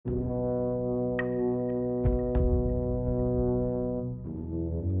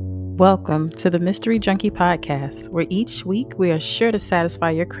Welcome to the Mystery Junkie Podcast, where each week we are sure to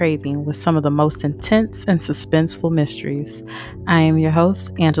satisfy your craving with some of the most intense and suspenseful mysteries. I am your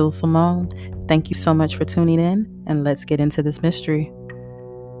host, Angela Simone. Thank you so much for tuning in, and let's get into this mystery.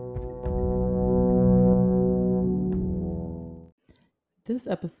 This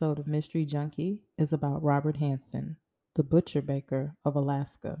episode of Mystery Junkie is about Robert Hansen, the butcher baker of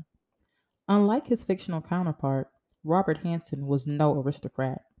Alaska. Unlike his fictional counterpart, Robert Hansen was no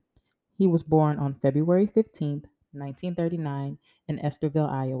aristocrat. He was born on February 15th, 1939, in Estherville,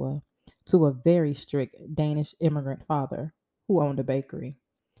 Iowa, to a very strict Danish immigrant father who owned a bakery.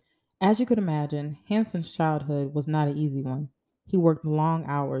 As you could imagine, Hansen's childhood was not an easy one. He worked long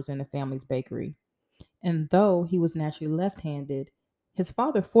hours in the family's bakery, and though he was naturally left-handed, his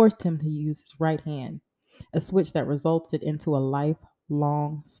father forced him to use his right hand, a switch that resulted into a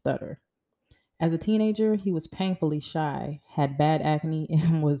lifelong stutter. As a teenager, he was painfully shy, had bad acne,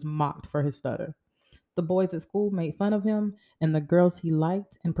 and was mocked for his stutter. The boys at school made fun of him, and the girls he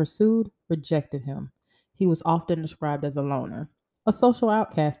liked and pursued rejected him. He was often described as a loner, a social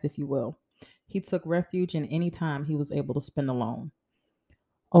outcast, if you will. He took refuge in any time he was able to spend alone.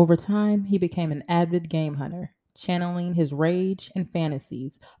 Over time, he became an avid game hunter, channeling his rage and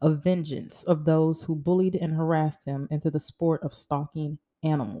fantasies of vengeance of those who bullied and harassed him into the sport of stalking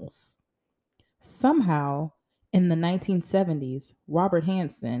animals. Somehow, in the 1970s, Robert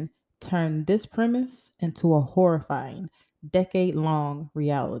Hansen turned this premise into a horrifying, decade long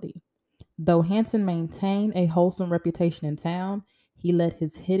reality. Though Hansen maintained a wholesome reputation in town, he let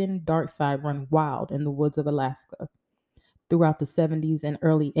his hidden dark side run wild in the woods of Alaska. Throughout the 70s and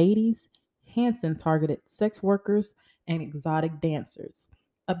early 80s, Hansen targeted sex workers and exotic dancers,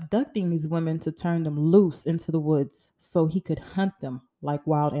 abducting these women to turn them loose into the woods so he could hunt them like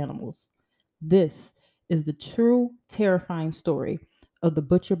wild animals. This is the true terrifying story of the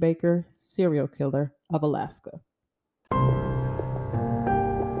butcher baker serial killer of Alaska.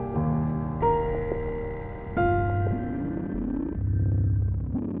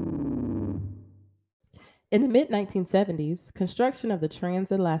 In the mid 1970s, construction of the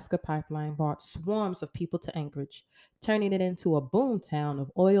Trans-Alaska Pipeline brought swarms of people to Anchorage, turning it into a boom town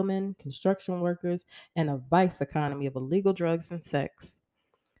of oilmen, construction workers, and a vice economy of illegal drugs and sex.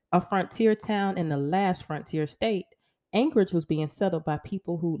 A frontier town in the last frontier state, Anchorage was being settled by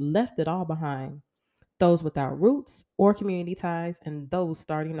people who left it all behind, those without roots or community ties, and those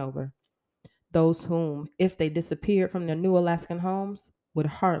starting over. Those whom, if they disappeared from their new Alaskan homes, would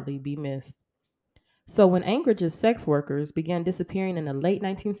hardly be missed. So when Anchorage's sex workers began disappearing in the late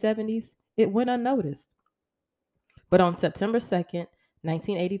 1970s, it went unnoticed. But on September 2nd,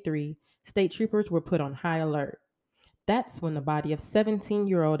 1983, state troopers were put on high alert. That's when the body of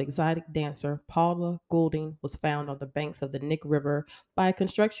 17-year-old exotic dancer Paula Goulding was found on the banks of the Nick River by a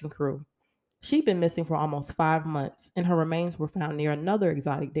construction crew. She'd been missing for almost 5 months, and her remains were found near another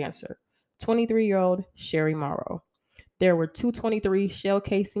exotic dancer, 23-year-old Sherry Morrow. There were 223 shell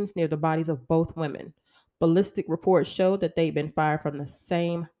casings near the bodies of both women. Ballistic reports showed that they'd been fired from the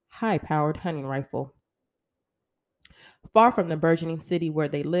same high-powered hunting rifle. Far from the burgeoning city where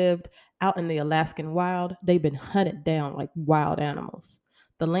they lived, out in the Alaskan wild, they'd been hunted down like wild animals.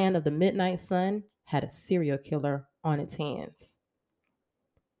 The land of the midnight sun had a serial killer on its hands.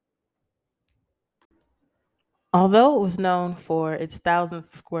 Although it was known for its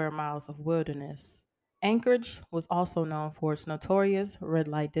thousands of square miles of wilderness, Anchorage was also known for its notorious red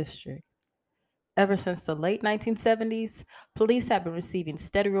light district. Ever since the late 1970s, police have been receiving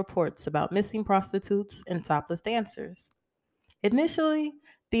steady reports about missing prostitutes and topless dancers. Initially,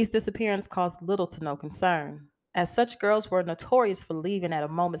 these disappearances caused little to no concern, as such girls were notorious for leaving at a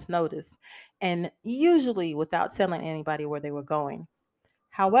moment's notice and usually without telling anybody where they were going.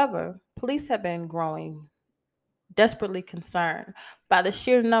 However, police have been growing desperately concerned by the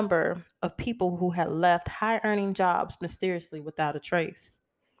sheer number of people who had left high earning jobs mysteriously without a trace.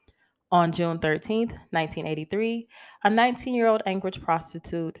 On June 13th, 1983, a 19-year-old Anchorage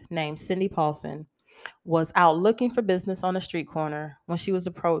prostitute named Cindy Paulson was out looking for business on a street corner when she was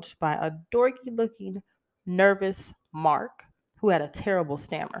approached by a dorky looking, nervous Mark who had a terrible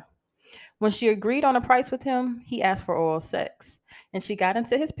stammer. When she agreed on a price with him, he asked for oral sex, and she got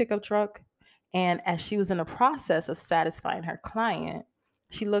into his pickup truck. And as she was in the process of satisfying her client,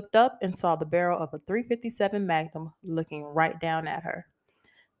 she looked up and saw the barrel of a 357 Magnum looking right down at her.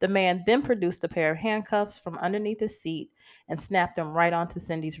 The man then produced a pair of handcuffs from underneath his seat and snapped them right onto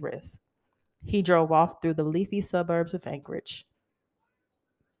Cindy's wrist. He drove off through the leafy suburbs of Anchorage.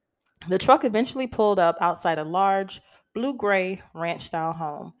 The truck eventually pulled up outside a large, blue-gray ranch-style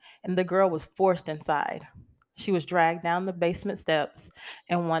home, and the girl was forced inside. She was dragged down the basement steps,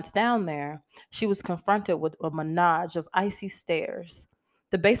 and once down there, she was confronted with a menage of icy stairs.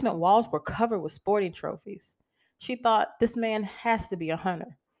 The basement walls were covered with sporting trophies. She thought, this man has to be a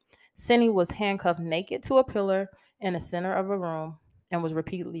hunter. Cindy was handcuffed naked to a pillar in the center of a room and was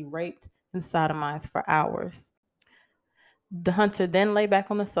repeatedly raped and sodomized for hours. The hunter then lay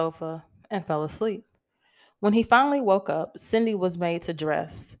back on the sofa and fell asleep. When he finally woke up, Cindy was made to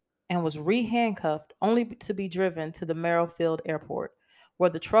dress and was re-handcuffed only to be driven to the Merrifield Airport, where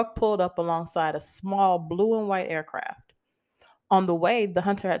the truck pulled up alongside a small blue and white aircraft. On the way, the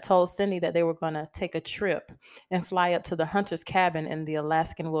hunter had told Cindy that they were going to take a trip and fly up to the hunter's cabin in the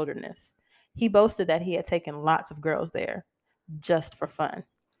Alaskan wilderness. He boasted that he had taken lots of girls there, just for fun.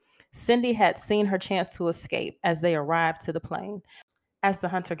 Cindy had seen her chance to escape as they arrived to the plane. As the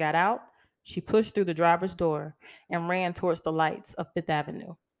hunter got out, she pushed through the driver's door and ran towards the lights of Fifth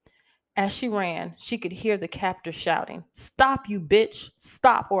Avenue. As she ran, she could hear the captor shouting, "Stop, you bitch!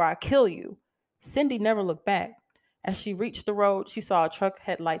 Stop, or I kill you!" Cindy never looked back. As she reached the road, she saw a truck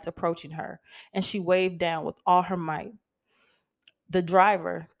headlights approaching her, and she waved down with all her might. The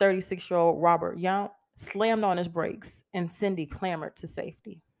driver, 36-year-old Robert Yount, slammed on his brakes, and Cindy clambered to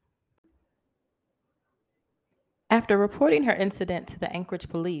safety. After reporting her incident to the Anchorage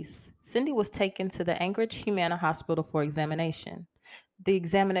police, Cindy was taken to the Anchorage Humana Hospital for examination. The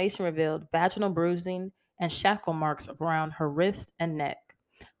examination revealed vaginal bruising and shackle marks around her wrist and neck,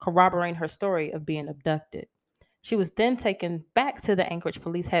 corroborating her story of being abducted. She was then taken back to the Anchorage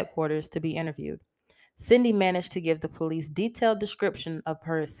police headquarters to be interviewed. Cindy managed to give the police detailed description of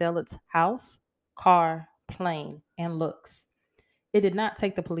her assailant's house, car, plane, and looks. It did not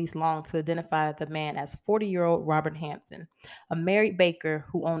take the police long to identify the man as 40-year-old Robert Hansen, a married baker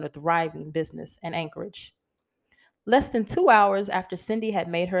who owned a thriving business in Anchorage. Less than 2 hours after Cindy had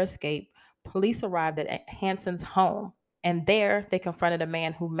made her escape, police arrived at Hansen's home, and there they confronted a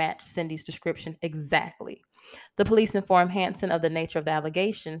man who matched Cindy's description exactly. The police informed Hansen of the nature of the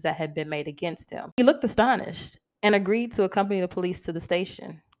allegations that had been made against him. He looked astonished and agreed to accompany the police to the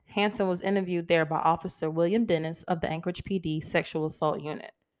station. Hansen was interviewed there by Officer William Dennis of the Anchorage PD Sexual Assault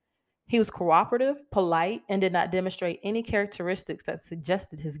Unit. He was cooperative, polite, and did not demonstrate any characteristics that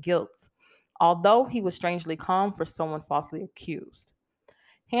suggested his guilt, although he was strangely calm for someone falsely accused.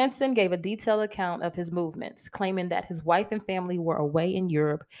 Hansen gave a detailed account of his movements, claiming that his wife and family were away in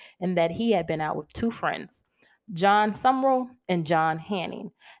Europe and that he had been out with two friends, John Sumrall and John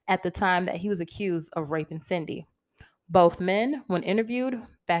Hanning, at the time that he was accused of raping Cindy. Both men, when interviewed,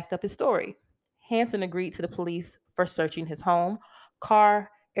 backed up his story. Hansen agreed to the police for searching his home, car,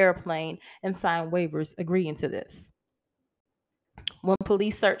 airplane, and signed waivers agreeing to this. When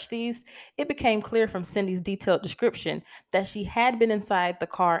police searched these, it became clear from Cindy's detailed description that she had been inside the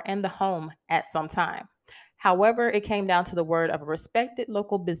car and the home at some time. However, it came down to the word of a respected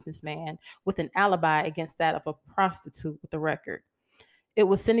local businessman with an alibi against that of a prostitute with a record. It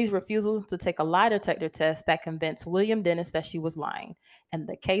was Cindy's refusal to take a lie detector test that convinced William Dennis that she was lying, and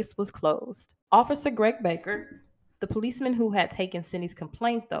the case was closed. Officer Greg Baker, the policeman who had taken Cindy's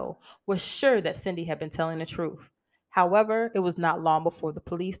complaint, though, was sure that Cindy had been telling the truth. However, it was not long before the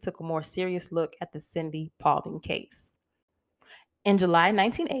police took a more serious look at the Cindy Paulding case. In July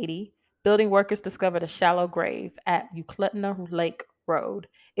 1980, building workers discovered a shallow grave at Uclueletna Lake Road.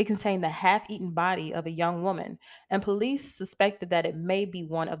 It contained the half-eaten body of a young woman, and police suspected that it may be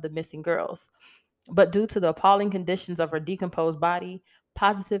one of the missing girls. But due to the appalling conditions of her decomposed body,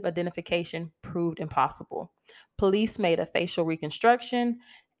 positive identification proved impossible. Police made a facial reconstruction,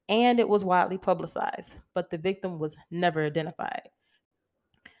 and it was widely publicized, but the victim was never identified.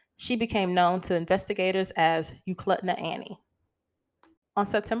 She became known to investigators as Uclueletna Annie. On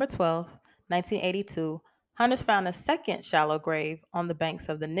September 12, 1982, hunters found a second shallow grave on the banks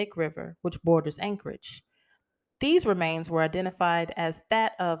of the Nick River, which borders Anchorage. These remains were identified as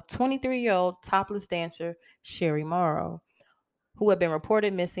that of 23-year-old topless dancer Sherry Morrow, who had been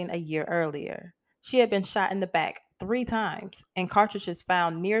reported missing a year earlier. She had been shot in the back 3 times, and cartridges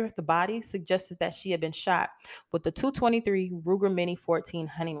found near the body suggested that she had been shot with the .223 Ruger Mini 14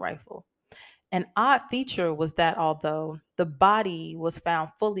 hunting rifle. An odd feature was that although the body was found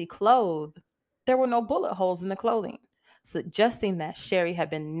fully clothed, there were no bullet holes in the clothing, suggesting that Sherry had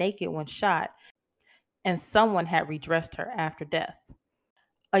been naked when shot and someone had redressed her after death.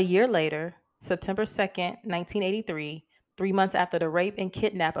 A year later, September 2nd, 1983, 3 months after the rape and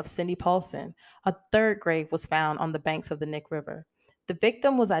kidnap of Cindy Paulson, a third grave was found on the banks of the Nick River. The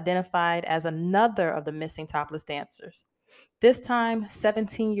victim was identified as another of the missing topless dancers. This time,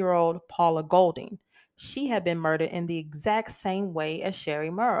 17-year-old Paula Golding. She had been murdered in the exact same way as Sherry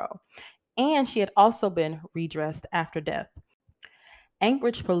Morrow. and she had also been redressed after death.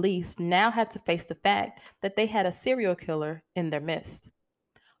 Anchorage police now had to face the fact that they had a serial killer in their midst.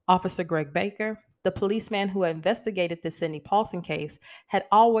 Officer Greg Baker, the policeman who had investigated the Sidney Paulson case, had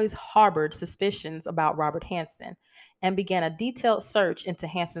always harbored suspicions about Robert Hansen and began a detailed search into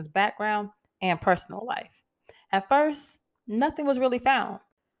Hansen's background and personal life. At first, nothing was really found.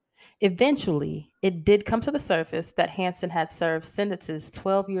 Eventually, it did come to the surface that Hansen had served sentences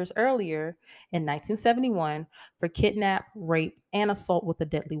 12 years earlier in 1971 for kidnap, rape, and assault with a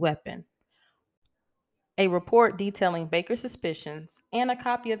deadly weapon. A report detailing Baker's suspicions and a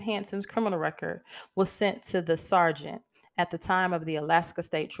copy of Hansen's criminal record was sent to the sergeant at the time of the Alaska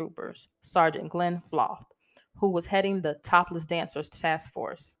State Troopers, Sergeant Glenn Floth, who was heading the Topless Dancers Task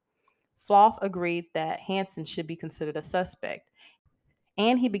Force. Floth agreed that Hansen should be considered a suspect,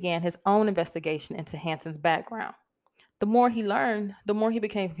 and he began his own investigation into Hansen's background. The more he learned, the more he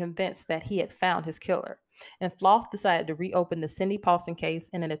became convinced that he had found his killer. And Floth decided to reopen the Cindy Paulson case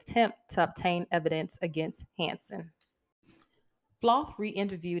in an attempt to obtain evidence against Hansen. Floth re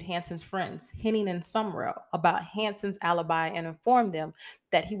interviewed Hansen's friends, Henning and Sumrell, about Hansen's alibi and informed them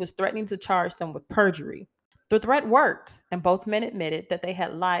that he was threatening to charge them with perjury. The threat worked, and both men admitted that they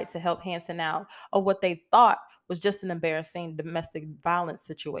had lied to help Hansen out of what they thought was just an embarrassing domestic violence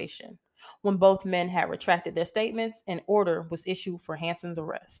situation. When both men had retracted their statements, an order was issued for Hansen's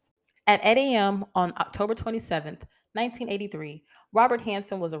arrest. At 8 a.m. on October 27th, 1983, Robert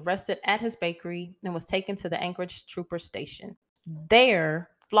Hansen was arrested at his bakery and was taken to the Anchorage Trooper Station. There,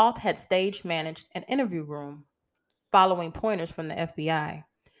 Floth had stage managed an interview room following pointers from the FBI.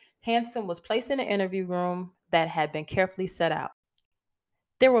 Hansen was placed in an interview room that had been carefully set out.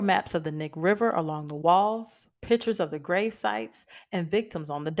 There were maps of the Nick River along the walls, pictures of the grave sites, and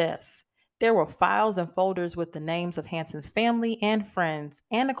victims on the desks. There were files and folders with the names of Hansen's family and friends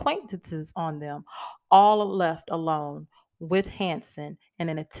and acquaintances on them, all left alone with Hansen in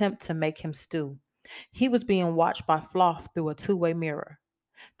an attempt to make him stew. He was being watched by Floth through a two-way mirror.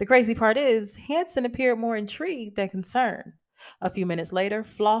 The crazy part is, Hansen appeared more intrigued than concerned. A few minutes later,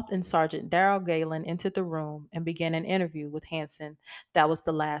 Floth and Sergeant Darrell Galen entered the room and began an interview with Hansen that was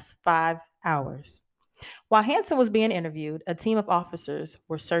to last 5 hours. While Hansen was being interviewed, a team of officers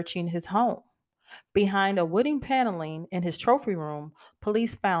were searching his home. Behind a wooden paneling in his trophy room,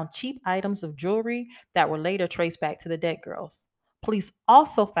 police found cheap items of jewelry that were later traced back to the dead girls. Police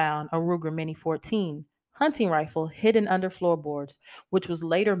also found a Ruger Mini 14 hunting rifle hidden under floorboards, which was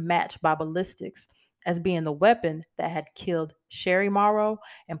later matched by ballistics as being the weapon that had killed Sherry Morrow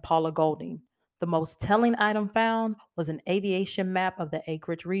and Paula Golding. The most telling item found was an aviation map of the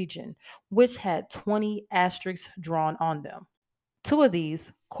Anchorage region, which had 20 asterisks drawn on them. Two of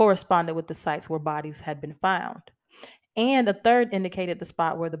these corresponded with the sites where bodies had been found, and a third indicated the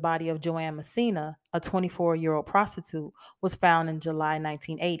spot where the body of Joanne Messina, a 24-year-old prostitute, was found in July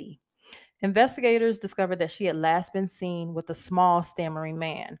 1980. Investigators discovered that she had last been seen with a small, stammering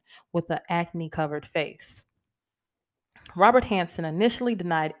man with an acne-covered face. Robert Hansen initially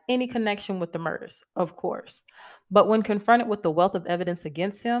denied any connection with the murders, of course, but when confronted with the wealth of evidence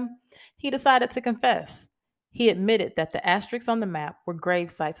against him, he decided to confess. He admitted that the asterisks on the map were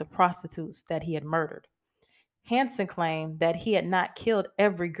grave sites of prostitutes that he had murdered. Hansen claimed that he had not killed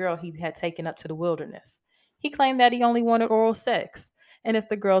every girl he had taken up to the wilderness. He claimed that he only wanted oral sex, and if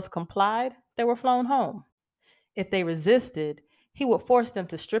the girls complied, they were flown home. If they resisted, he would force them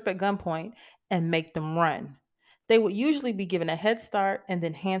to strip at gunpoint and make them run. They would usually be given a head start, and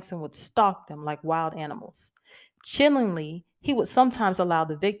then Hansen would stalk them like wild animals. Chillingly, he would sometimes allow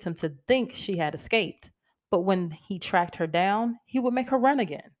the victim to think she had escaped, but when he tracked her down, he would make her run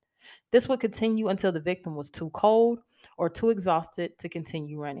again. This would continue until the victim was too cold or too exhausted to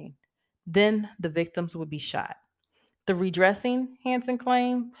continue running. Then the victims would be shot. The redressing, Hansen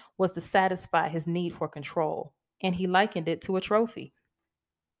claimed, was to satisfy his need for control, and he likened it to a trophy.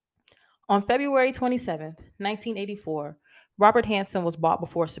 On February 27th, 1984, Robert Hansen was brought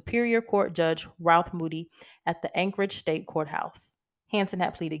before Superior Court Judge Ralph Moody at the Anchorage State Courthouse. Hansen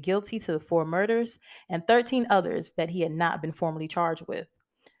had pleaded guilty to the 4 murders and 13 others that he had not been formally charged with.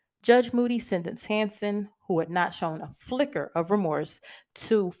 Judge Moody sentenced Hansen, who had not shown a flicker of remorse,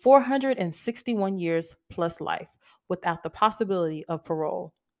 to 461 years plus life, without the possibility of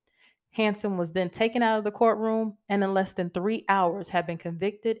parole. Hansen was then taken out of the courtroom and in less than 3 hours had been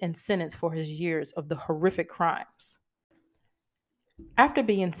convicted and sentenced for his years of the horrific crimes. After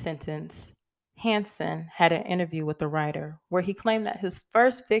being sentenced, Hansen had an interview with the writer where he claimed that his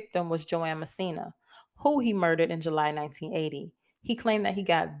first victim was Joanne Messina, who he murdered in July 1980. He claimed that he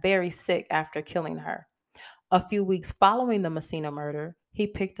got very sick after killing her. A few weeks following the Messina murder, he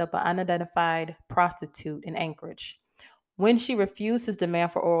picked up an unidentified prostitute in Anchorage. When she refused his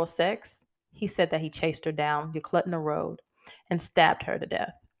demand for oral sex, he said that he chased her down Yuclutna Road and stabbed her to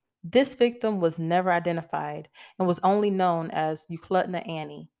death. This victim was never identified and was only known as Yuclutna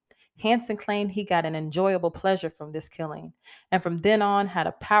Annie. Hansen claimed he got an enjoyable pleasure from this killing, and from then on had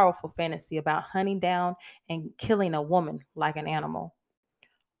a powerful fantasy about hunting down and killing a woman like an animal.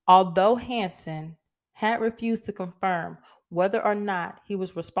 Although Hansen had refused to confirm whether or not he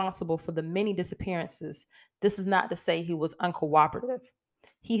was responsible for the many disappearances, this is not to say he was uncooperative.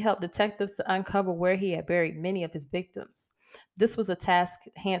 He helped detectives to uncover where he had buried many of his victims. This was a task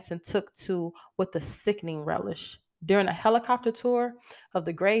Hansen took to with a sickening relish. During a helicopter tour of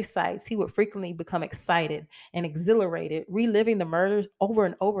the grave sites, he would frequently become excited and exhilarated, reliving the murders over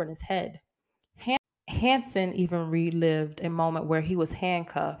and over in his head. Hansen even relived a moment where he was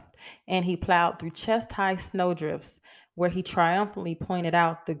handcuffed and he plowed through chest high snowdrifts where he triumphantly pointed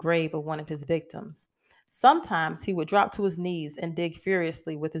out the grave of one of his victims. Sometimes he would drop to his knees and dig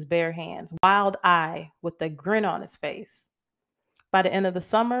furiously with his bare hands, wild eyed with a grin on his face. By the end of the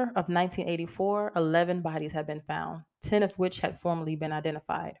summer of 1984, 11 bodies had been found, 10 of which had formerly been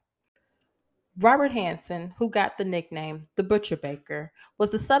identified. Robert Hansen, who got the nickname The Butcher Baker,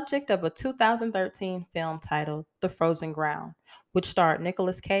 was the subject of a 2013 film titled The Frozen Ground, which starred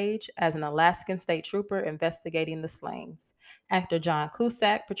Nicolas Cage as an Alaskan state trooper investigating the slayings. Actor John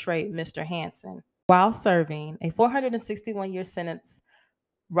Cusack portrayed Mr. Hansen. While serving a 461-year sentence,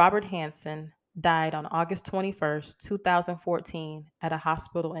 Robert Hansen died on August 21st, 2014, at a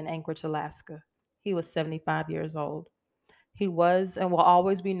hospital in Anchorage, Alaska. He was 75 years old. He was and will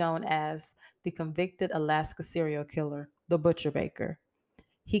always be known as the convicted Alaska serial killer, the Butcher Baker.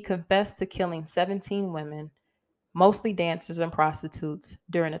 He confessed to killing 17 women, mostly dancers and prostitutes,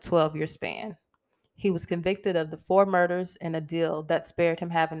 during a 12-year span. He was convicted of the 4 murders and a deal that spared him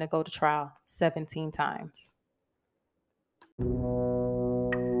having to go to trial 17 times.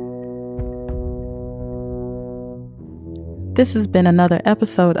 This has been another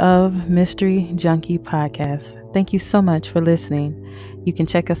episode of Mystery Junkie Podcast. Thank you so much for listening. You can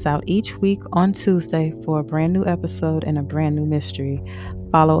check us out each week on Tuesday for a brand new episode and a brand new mystery.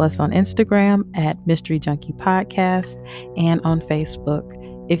 Follow us on Instagram at Mystery Junkie Podcast and on Facebook.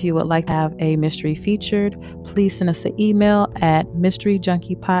 If you would like to have a mystery featured, please send us an email at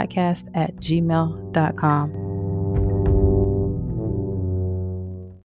mysteryjunkiepodcast@gmail.com.